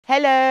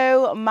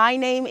Hello, my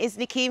name is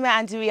Nikima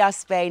and we are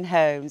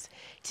Spainhomes.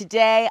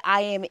 Today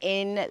I am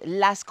in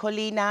Las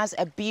Colinas,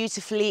 a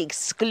beautifully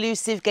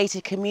exclusive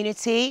gated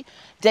community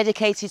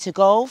dedicated to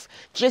golf,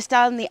 just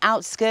down the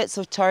outskirts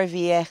of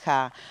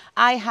Torrevieja.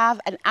 I have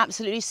an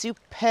absolutely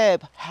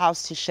superb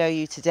house to show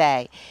you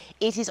today.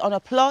 It is on a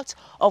plot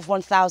of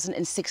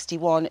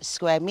 1,061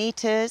 square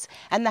meters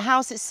and the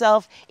house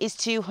itself is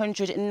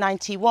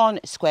 291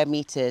 square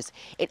meters.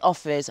 It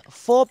offers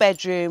 4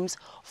 bedrooms,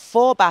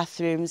 4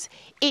 bathrooms.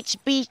 It's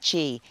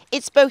beachy,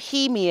 it's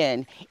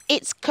bohemian,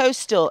 it's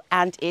coastal,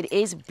 and it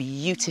is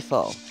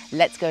beautiful.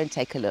 Let's go and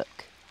take a look.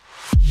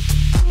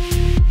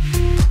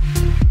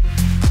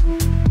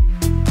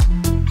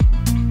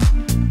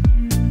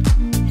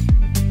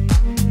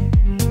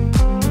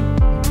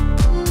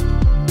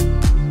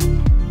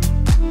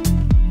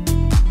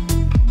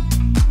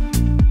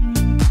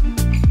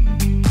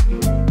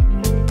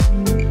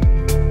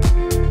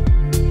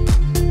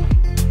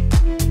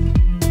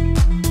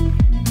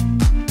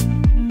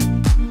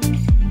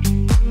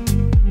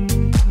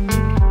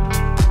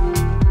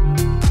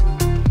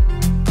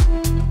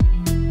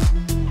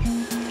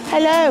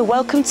 Hello,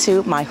 welcome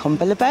to my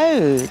humble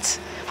abode.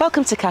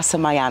 Welcome to Casa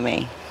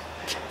Miami.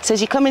 So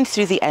as you come in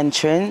through the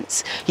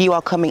entrance, you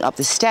are coming up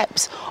the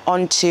steps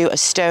onto a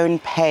stone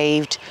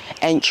paved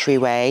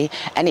entryway,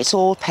 and it's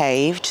all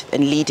paved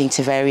and leading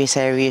to various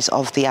areas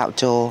of the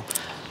outdoor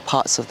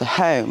parts of the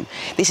home.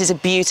 This is a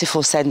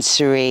beautiful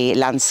sensory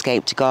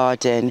landscaped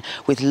garden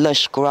with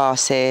lush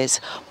grasses,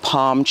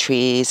 palm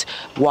trees,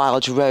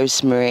 wild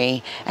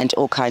rosemary, and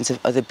all kinds of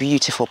other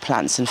beautiful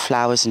plants and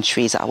flowers and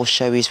trees that I will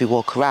show you as we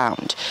walk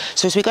around.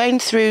 So as we're going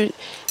through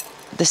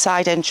the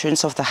side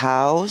entrance of the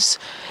house,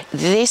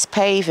 this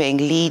paving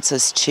leads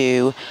us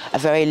to a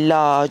very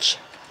large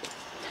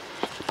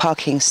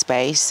parking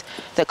space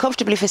that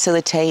comfortably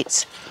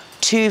facilitates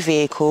 2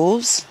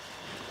 vehicles.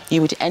 You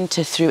would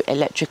enter through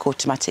electric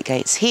automatic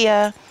gates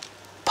here,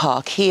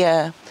 park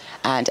here,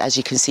 and as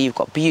you can see, you've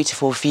got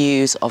beautiful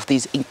views of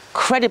these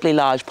incredibly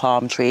large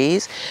palm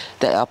trees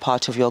that are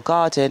part of your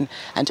garden,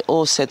 and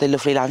also the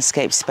lovely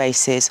landscape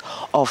spaces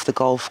of the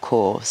golf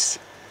course.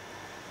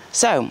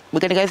 So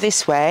we're going to go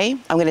this way.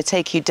 I'm going to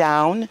take you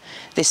down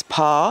this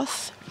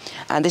path,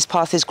 and this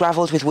path is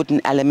gravelled with wooden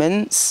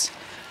elements.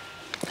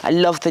 I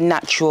love the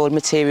natural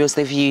materials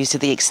they've used at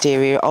the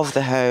exterior of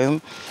the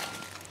home.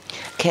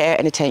 Care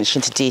and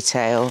attention to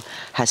detail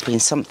has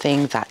been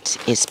something that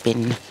has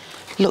been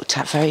looked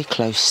at very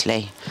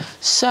closely.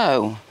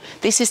 So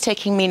this is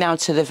taking me now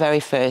to the very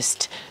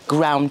first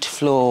ground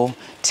floor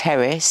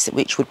terrace,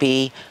 which would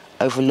be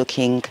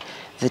overlooking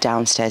the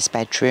downstairs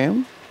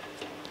bedroom.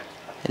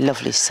 A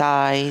lovely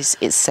size,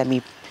 it's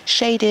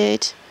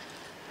semi-shaded,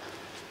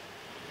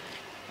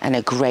 and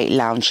a great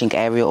lounging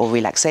area or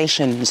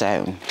relaxation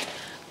zone.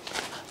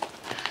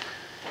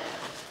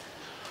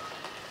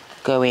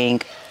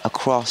 Going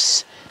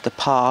across the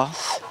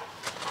path,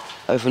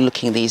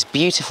 overlooking these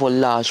beautiful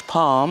large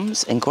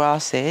palms and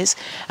grasses,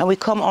 and we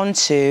come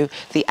onto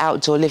the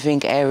outdoor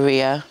living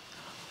area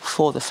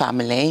for the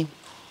family.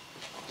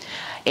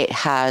 It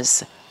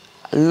has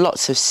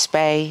lots of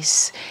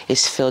space,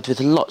 it's filled with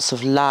lots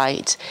of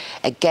light.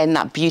 Again,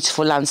 that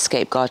beautiful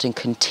landscape garden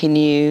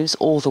continues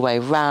all the way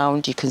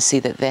around. You can see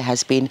that there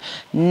has been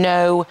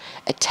no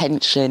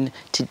attention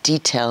to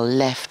detail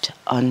left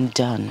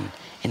undone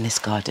in this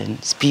garden.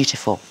 It's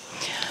beautiful.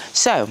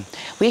 So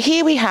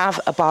here we have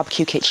a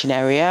barbecue kitchen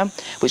area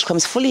which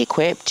comes fully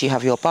equipped. You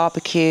have your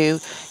barbecue,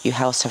 you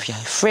also have your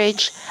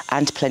fridge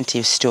and plenty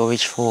of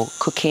storage for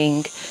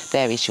cooking.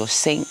 There is your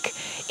sink.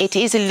 It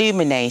is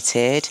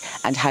illuminated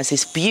and has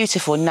this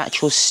beautiful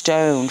natural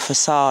stone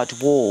facade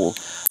wall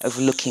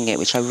overlooking it,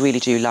 which I really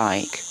do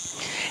like.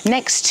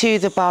 Next to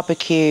the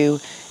barbecue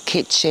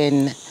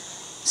kitchen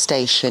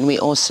station, we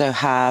also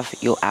have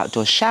your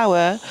outdoor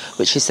shower,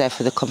 which is there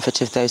for the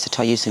comfort of those that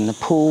are using the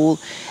pool.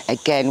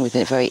 Again, with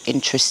a very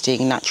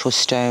interesting natural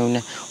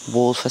stone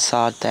wall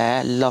facade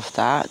there. Love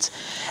that.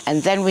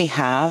 And then we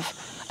have,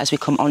 as we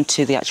come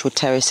onto the actual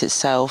terrace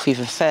itself,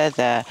 even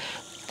further,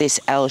 this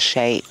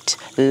L-shaped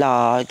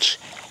large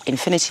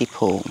infinity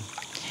pool.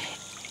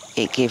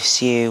 It gives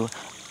you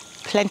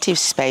plenty of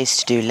space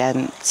to do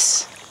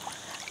lengths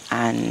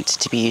and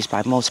to be used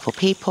by multiple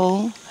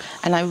people.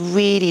 And I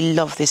really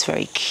love this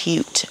very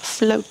cute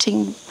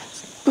floating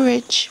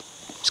bridge.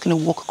 I'm just going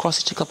to walk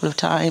across it a couple of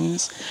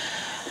times.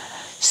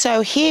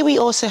 So here we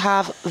also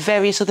have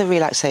various other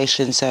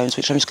relaxation zones,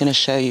 which I'm just going to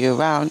show you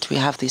around. We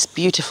have this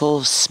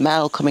beautiful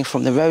smell coming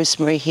from the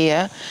rosemary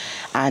here,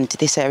 and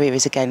this area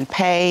is again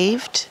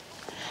paved,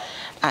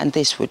 and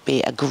this would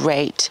be a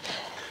great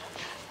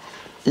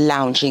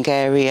lounging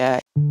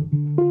area.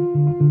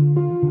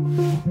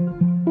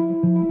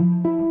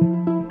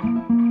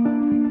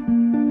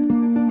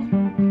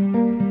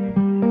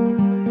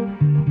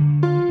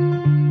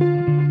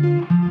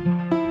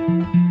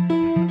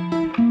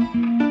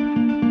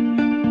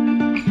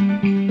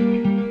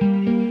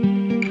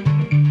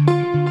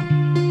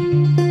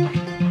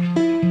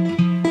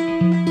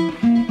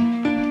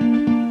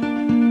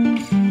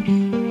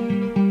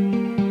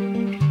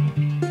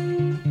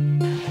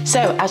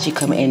 So as you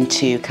come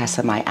into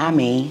Casa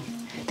Miami,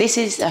 this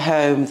is a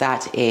home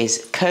that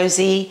is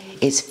cozy,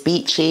 it's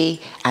beachy,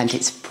 and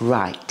it's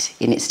bright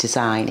in its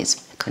design.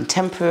 It's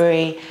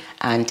contemporary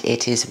and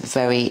it is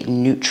very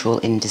neutral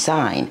in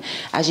design.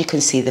 As you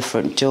can see, the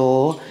front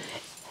door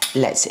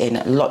lets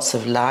in lots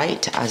of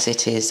light as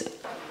it is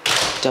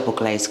double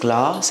glazed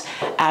glass,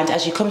 and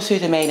as you come through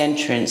the main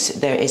entrance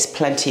there is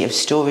plenty of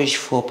storage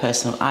for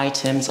personal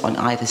items on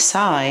either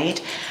side,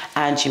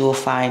 and you will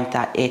find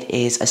that it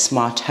is a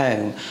smart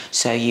home,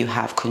 so you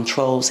have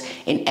controls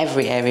in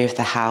every area of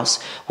the house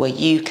where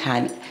you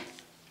can,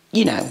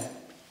 you know,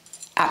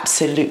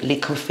 absolutely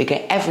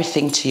configure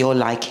everything to your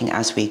liking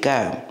as we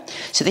go.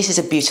 So this is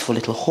a beautiful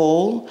little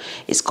hall.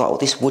 It's got all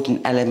this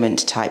wooden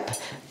element type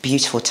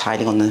beautiful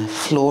tiling on the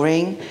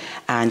flooring,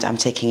 and I'm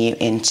taking you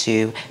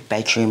into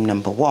bedroom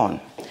number 1.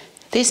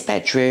 This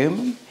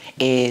bedroom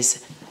is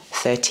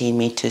 13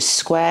 meters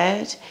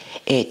squared.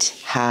 It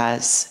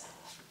has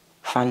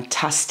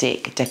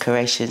fantastic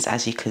decorations,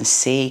 as you can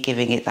see,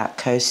 giving it that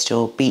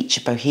coastal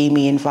beach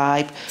bohemian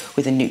vibe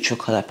with a neutral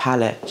colour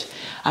palette.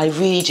 I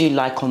really do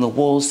like on the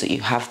walls that you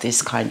have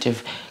this kind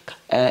of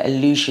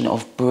illusion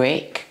of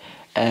brick,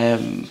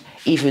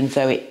 even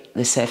though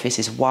the surface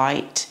is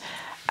white,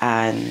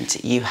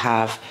 and you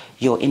have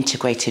your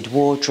integrated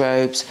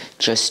wardrobes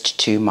just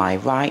to my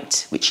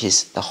right, which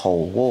is the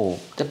whole wall.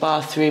 The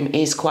bathroom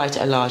is quite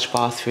a large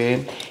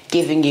bathroom,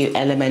 giving you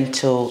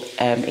elemental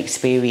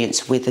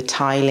experience with the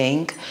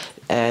tiling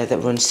that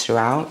runs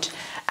throughout.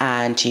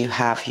 And you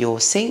have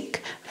your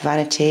sink,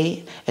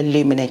 vanity,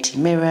 illuminated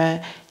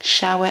mirror,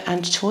 shower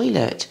and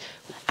toilet.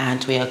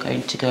 And we are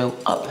going to go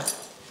up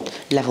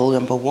level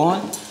number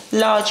 1,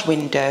 large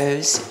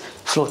windows,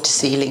 floor to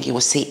ceiling, you will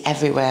see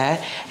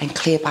everywhere, and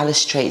clear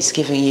balustrades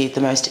giving you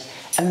the most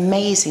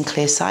amazing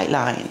clear sight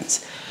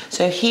lines.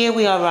 So here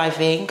we are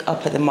arriving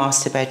up at the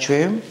master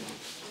bedroom,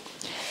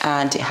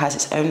 and it has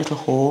its own little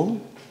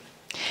hall,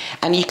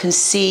 and you can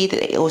see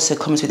that it also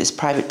comes with this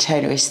private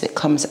terrace that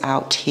comes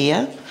out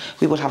here.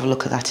 We will have a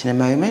look at that in a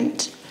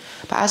moment,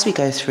 but as we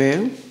go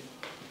through,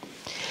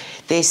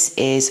 this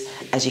is,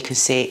 as you can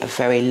see, a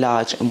very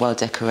large and well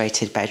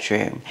decorated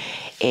bedroom.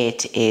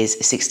 It is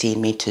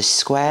 16 meters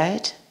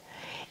squared.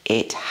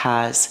 It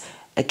has,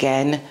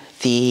 again,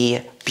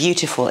 the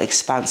beautiful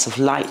expanse of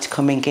light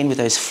coming in with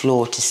those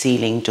floor to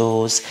ceiling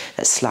doors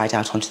that slide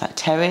out onto that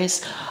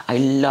terrace. I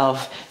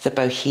love the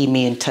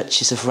bohemian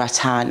touches of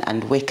rattan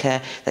and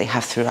wicker they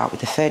have throughout with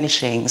the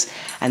furnishings.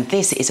 And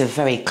this is a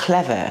very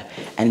clever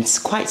and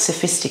quite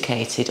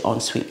sophisticated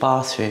ensuite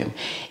bathroom.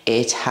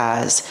 It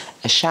has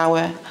a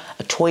shower,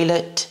 a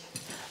toilet,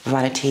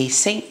 vanity,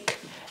 sink,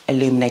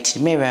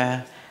 illuminated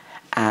mirror,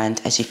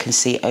 and as you can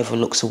see,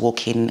 overlooks a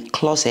walk-in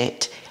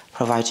closet,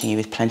 providing you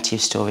with plenty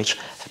of storage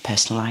for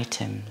personal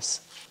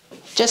items.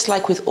 Just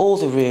like with all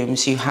the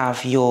rooms, you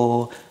have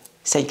your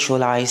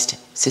centralised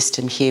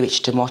system here, which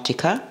is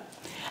Domotica,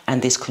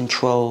 and this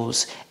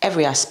controls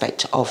every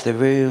aspect of the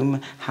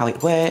room, how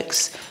it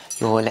works,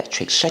 your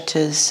electric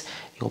shutters,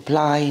 your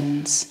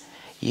blinds.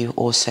 You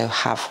also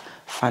have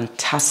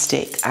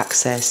fantastic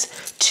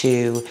access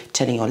to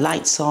turning your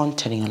lights on,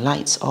 turning your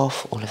lights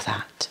off, all of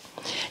that.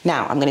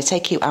 Now, I'm going to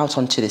take you out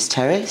onto this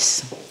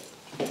terrace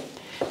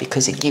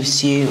because it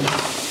gives you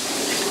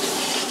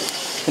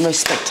the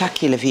most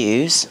spectacular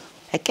views.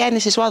 Again,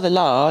 this is rather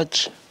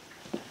large,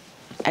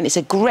 and it's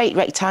a great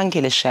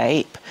rectangular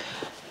shape,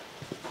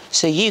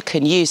 so you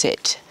can use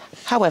it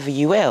however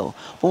you will.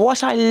 But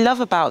what I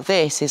love about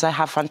this is I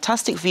have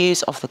fantastic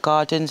views of the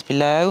gardens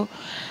below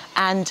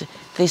and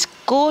this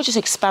gorgeous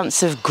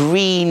expanse of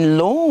green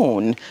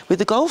lawn with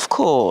the golf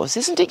course.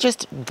 Isn't it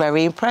just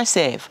very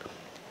impressive?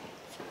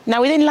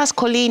 Now, within Las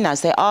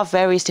Colinas, there are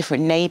various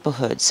different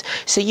neighbourhoods,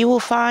 so you will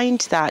find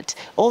that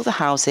all the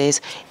houses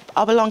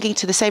are belonging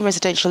to the same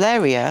residential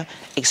area,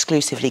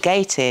 exclusively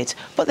gated,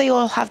 but they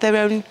all have their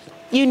own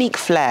unique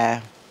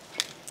flair.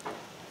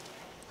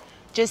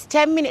 Just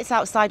 10 minutes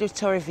outside of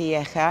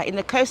Torrevieja, in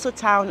the coastal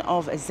town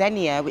of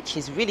Xenia, which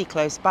is really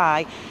close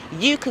by,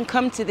 you can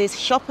come to this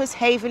shopper's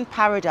haven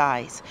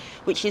paradise,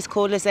 which is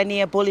called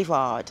Xenia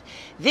Boulevard.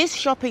 This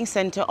shopping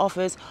centre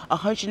offers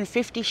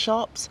 150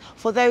 shops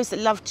for those that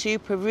love to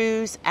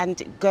peruse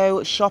and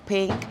go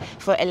shopping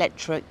for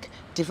electric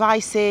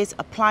devices,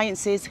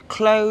 appliances,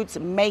 clothes,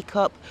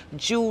 makeup,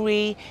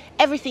 jewellery,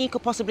 everything you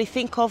could possibly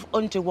think of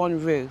under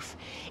one roof.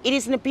 It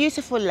is in a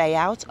beautiful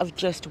layout of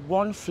just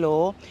one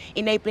floor,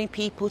 enabling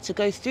people to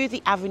go through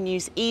the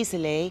avenues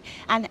easily,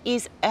 and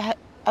is an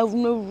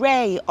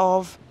array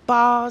of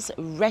bars,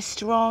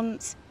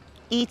 restaurants,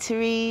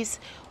 eateries,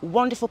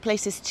 wonderful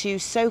places to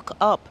soak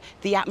up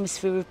the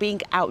atmosphere of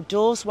being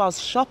outdoors whilst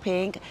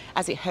shopping,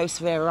 as it hosts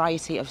a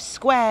variety of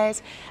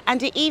squares,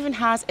 and it even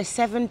has a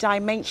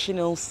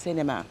 7-dimensional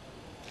cinema.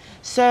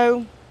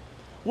 So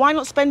why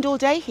not spend all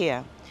day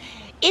here?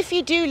 If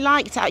you do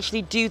like to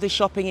actually do the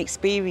shopping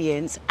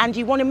experience and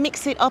you want to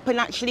mix it up and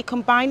actually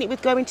combine it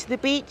with going to the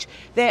beach,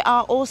 there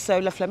are also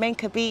La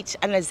Flamenca Beach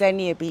and La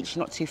Xenia Beach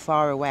not too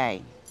far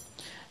away.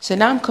 So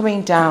now I'm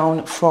coming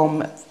down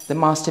from the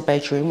master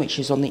bedroom, which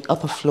is on the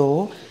upper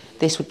floor.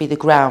 This would be the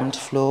ground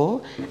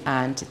floor,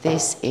 and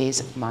this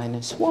is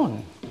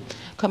 -1.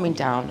 Coming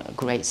down a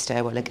great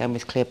stairwell again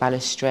with clear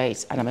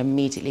balustrades, and I'm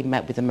immediately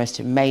met with the most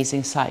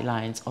amazing sight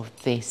lines of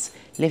this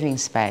living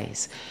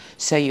space.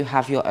 So you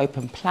have your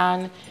open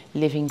plan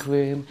living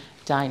room,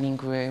 dining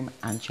room,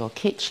 and your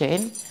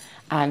kitchen,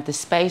 and the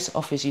space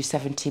offers you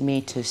 70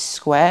 meters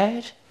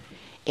squared.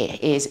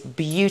 It is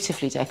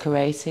beautifully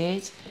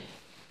decorated,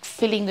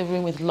 filling the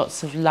room with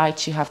lots of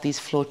light. You have these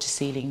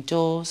floor-to-ceiling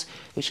doors,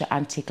 which are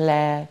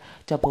anti-glare,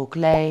 double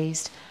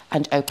glazed,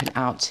 and open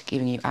out,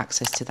 giving you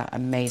access to that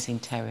amazing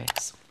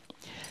terrace.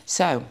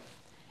 So,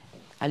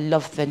 I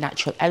love the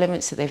natural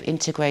elements that they've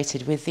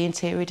integrated with the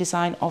interior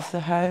design of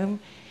the home.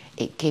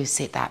 It gives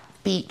it that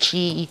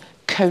beachy,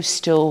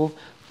 coastal,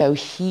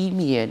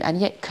 bohemian,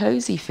 and yet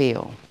cozy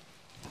feel.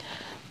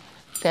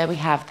 There we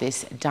have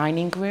this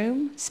dining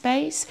room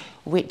space,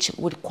 which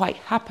would quite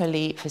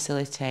happily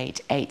facilitate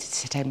 8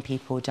 to 10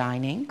 people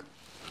dining.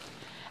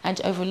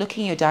 And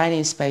overlooking your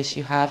dining space,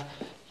 you have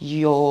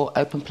your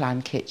open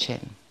plan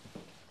kitchen.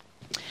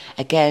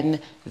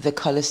 Again, the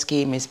colour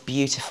scheme is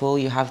beautiful.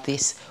 You have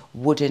this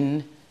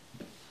wooden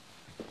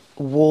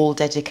wall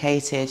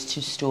dedicated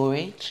to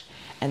storage,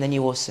 and then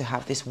you also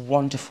have this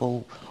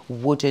wonderful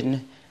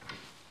wooden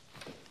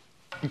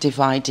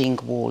dividing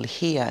wall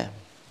here.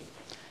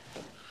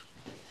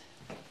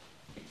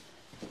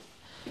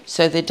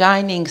 So the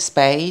dining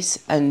space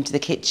and the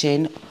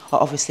kitchen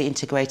are obviously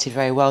integrated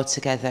very well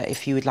together.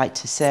 If you would like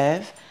to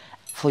serve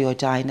for your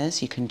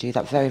diners, you can do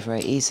that very,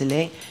 very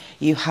easily.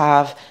 You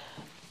have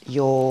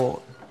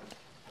your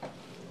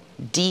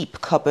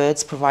deep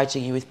cupboards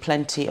providing you with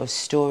plenty of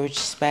storage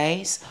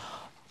space.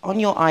 On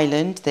your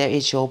island, there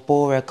is your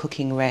Bora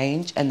cooking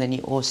range, and then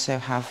you also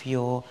have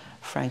your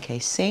Franke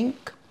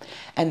sink.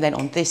 And then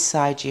on this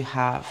side, you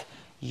have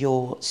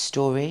your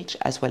storage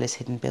as well as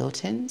hidden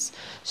built-ins.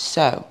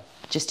 So,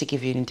 just to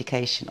give you an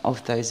indication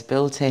of those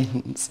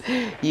built-ins,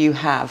 you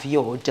have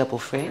your double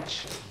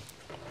fridge,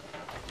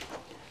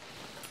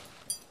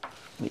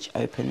 which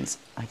opens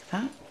like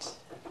that.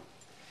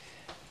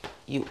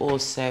 You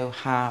also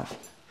have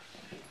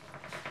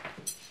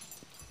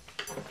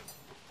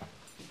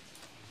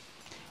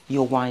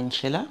your wine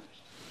chiller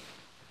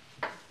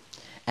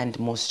and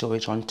more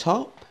storage on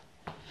top.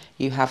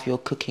 You have your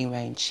cooking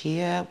range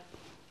here,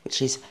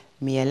 which is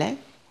miele.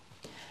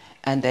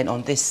 And then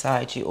on this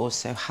side, you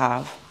also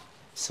have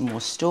some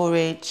more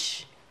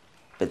storage.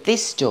 But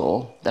this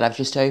door that I've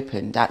just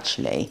opened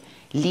actually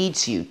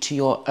leads you to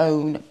your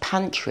own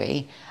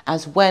pantry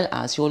as well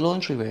as your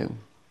laundry room.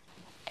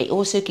 It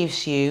also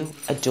gives you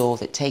a door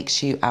that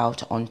takes you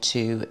out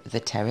onto the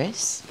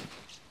terrace,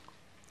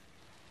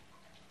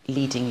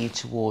 leading you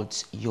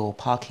towards your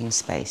parking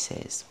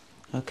spaces.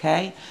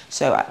 Okay,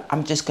 so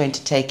I'm just going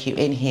to take you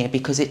in here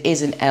because it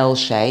is an L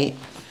shape.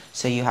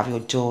 So you have your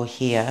door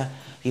here,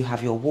 you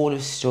have your wall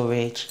of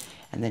storage,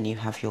 and then you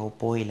have your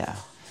boiler.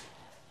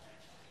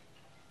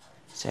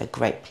 So a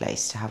great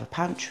place to have a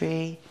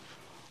pantry,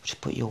 to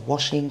put your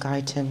washing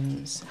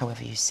items,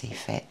 however you see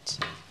fit.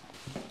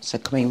 So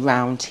coming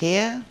round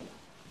here,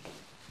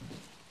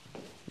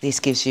 this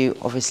gives you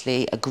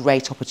obviously a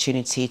great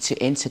opportunity to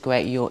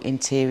integrate your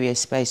interior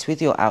space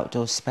with your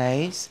outdoor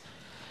space.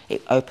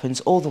 It opens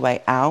all the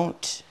way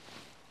out.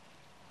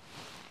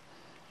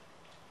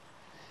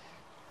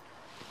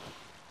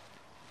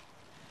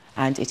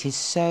 And it is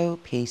so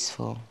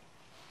peaceful.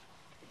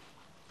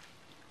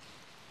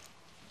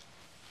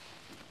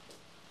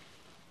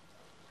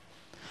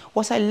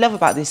 What I love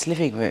about this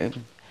living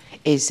room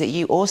is that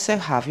you also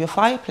have your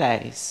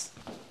fireplace,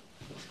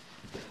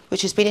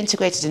 which has been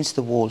integrated into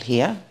the wall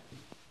here.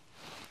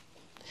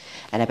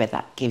 And I bet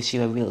that gives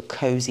you a real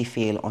cozy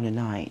feel on a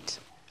night,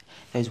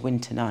 those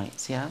winter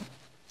nights, yeah?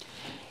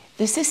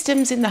 The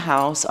systems in the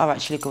house are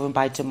actually governed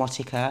by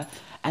Domotica,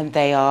 and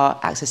they are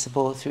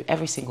accessible through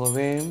every single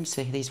room.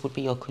 So these would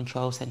be your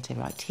control centre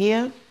right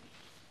here.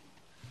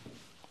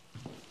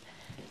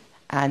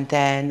 And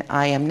then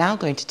I am now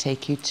going to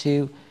take you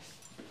to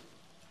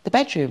the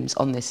bedrooms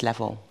on this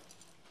level.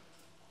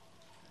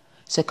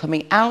 So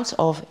coming out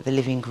of the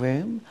living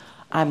room,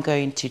 I'm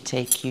going to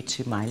take you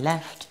to my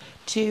left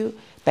to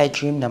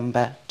bedroom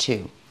number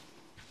 2.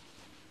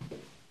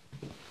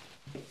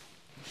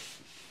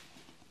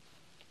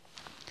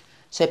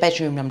 So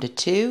bedroom number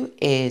 2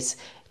 is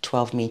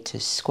 12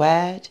 meters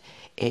squared.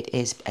 It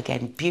is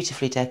again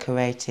beautifully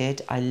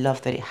decorated. I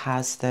love that it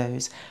has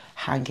those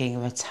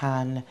hanging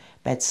rattan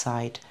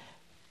bedside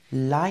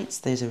lights.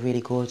 Those are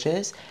really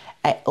gorgeous.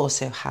 It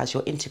also has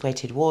your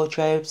integrated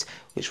wardrobes,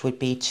 which would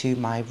be to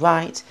my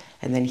right,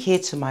 and then here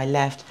to my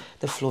left,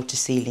 the floor to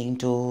ceiling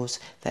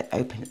doors that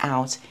open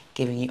out,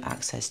 giving you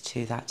access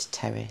to that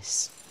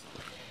terrace.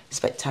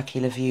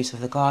 Spectacular views of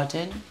the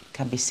garden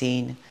can be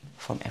seen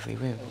from every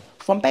room.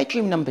 From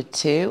bedroom number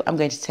 2, I'm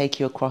going to take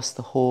you across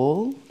the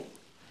hall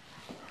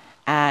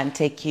and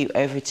take you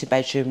over to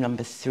bedroom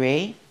number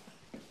 3.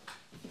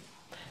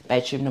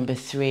 Bedroom number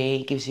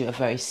 3 gives you a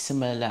very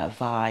similar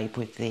vibe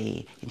with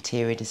the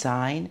interior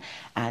design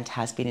and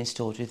has been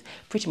installed with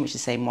pretty much the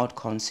same mod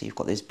cons. So you've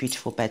got those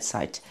beautiful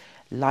bedside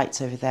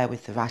lights over there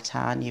with the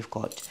rattan. You've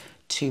got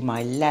to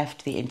my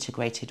left the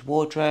integrated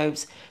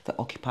wardrobes that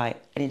occupy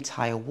an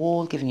entire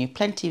wall, giving you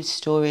plenty of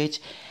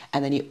storage.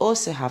 And then you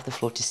also have the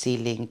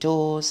floor-to-ceiling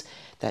doors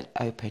that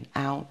open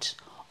out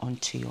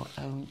onto your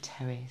own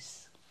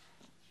terrace.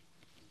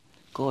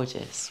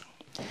 Gorgeous.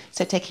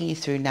 So taking you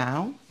through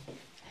now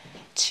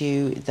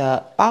to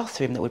the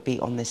bathroom that would be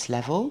on this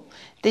level.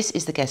 This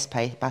is the guest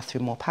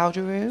bathroom or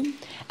powder room,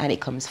 and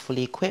it comes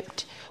fully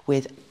equipped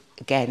with,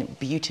 again,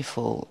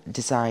 beautiful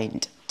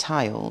designed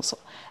tiles,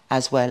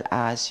 as well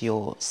as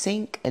your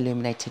sink,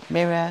 illuminated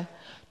mirror,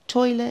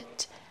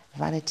 toilet,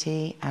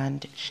 vanity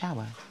and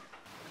shower.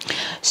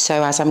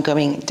 So as I'm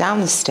going down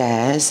the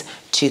stairs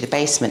to the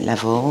basement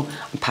level,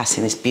 I'm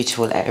passing this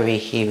beautiful area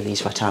here with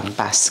these rattan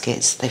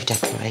baskets. They've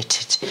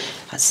decorated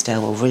that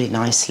stairwell really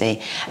nicely.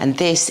 And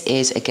this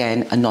is,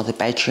 again, another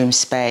bedroom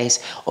space,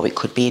 or it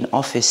could be an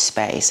office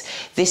space.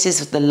 This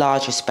is the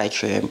largest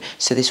bedroom,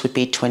 so this would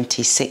be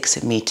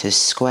 26 meters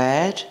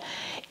squared.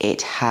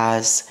 It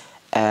has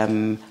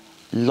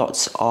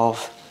lots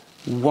of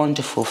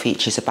wonderful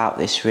features about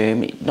this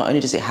room. Not only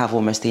does it have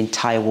almost the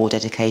entire wall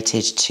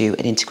dedicated to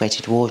an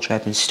integrated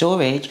wardrobe and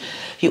storage,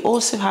 you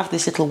also have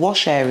this little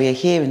wash area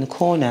here in the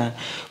corner,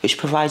 which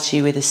provides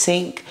you with a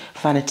sink,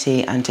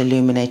 vanity and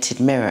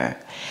illuminated mirror.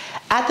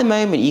 At the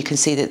moment, you can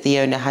see that the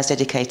owner has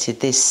dedicated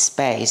this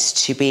space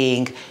to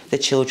being the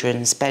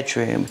children's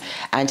bedroom,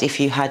 and if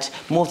you had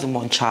more than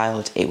one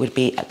child, it would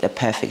be the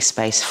perfect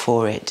space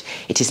for it.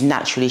 It is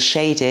naturally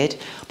shaded,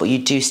 but you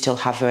do still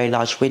have very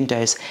large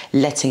windows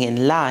letting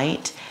in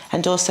light,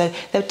 and also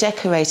they've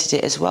decorated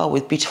it as well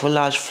with beautiful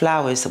large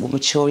flowers that will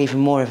mature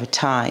even more over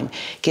time,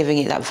 giving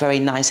it that very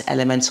nice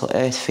elemental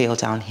earth feel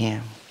down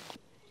here.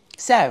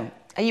 So,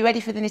 are you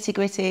ready for the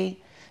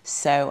nitty-gritty?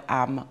 So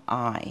am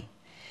I.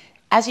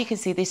 As you can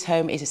see, this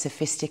home is a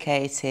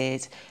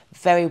sophisticated,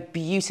 very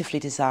beautifully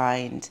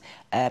designed,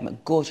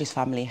 gorgeous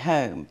family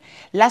home.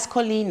 Las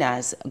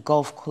Colinas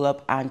Golf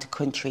Club and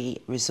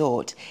Country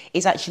Resort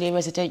is actually a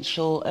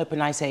residential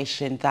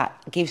urbanisation that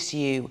gives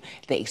you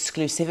the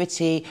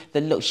exclusivity,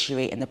 the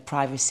luxury and the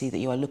privacy that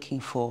you are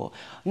looking for.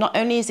 Not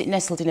only is it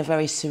nestled in a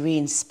very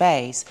serene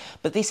space,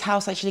 but this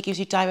house actually gives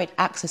you direct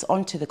access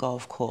onto the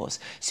golf course.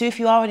 So if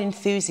you are an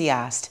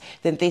enthusiast,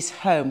 then this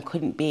home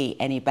couldn't be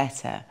any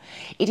better.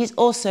 It is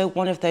also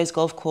one of those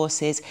golf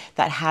courses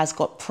that has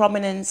got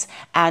prominence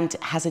and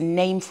has a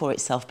name for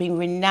itself, being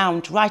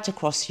renowned right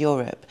across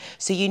Europe.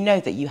 So you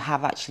know that you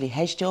have actually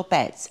hedged your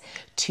bets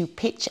to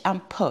pitch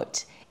and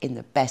putt in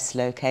the best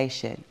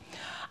location.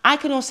 I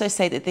can also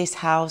say that this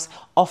house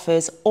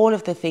offers all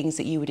of the things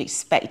that you would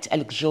expect a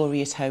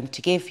luxurious home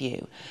to give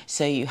you.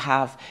 So you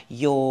have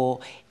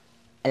your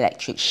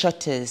electric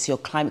shutters, your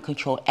climate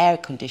control air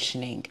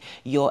conditioning,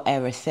 your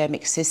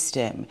aerothermic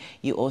system.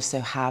 You also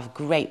have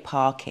great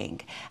parking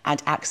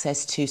and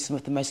access to some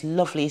of the most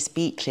loveliest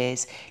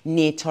beaches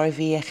near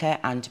Torrevieja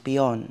and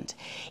beyond.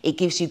 It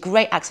gives you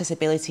great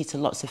accessibility to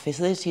lots of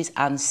facilities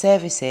and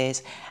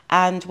services,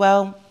 and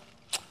well,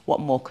 what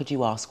more could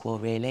you ask for,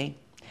 really?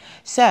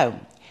 So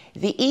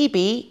the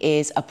EB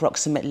is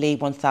approximately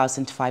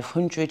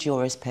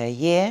 €1,500 per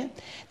year.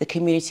 The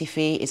community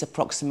fee is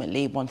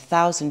approximately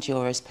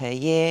 €1,000 per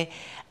year,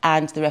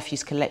 and the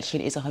refuse collection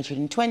is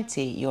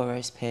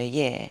 €120 per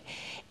year.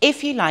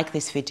 If you like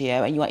this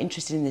video and you are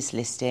interested in this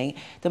listing,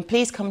 then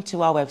please come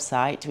to our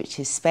website, which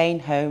is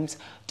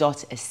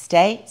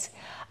Spainhomes.estate.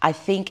 I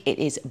think it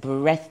is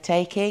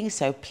breathtaking,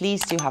 so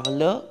please do have a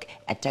look.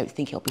 I don't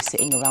think it'll be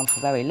sitting around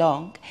for very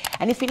long.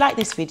 And if you like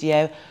this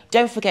video,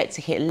 don't forget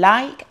to hit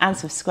like and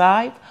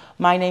subscribe.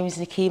 My name is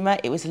Nikima.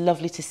 It was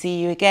lovely to see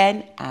you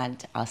again,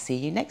 and I'll see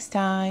you next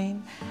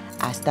time.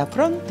 Hasta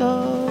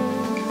pronto.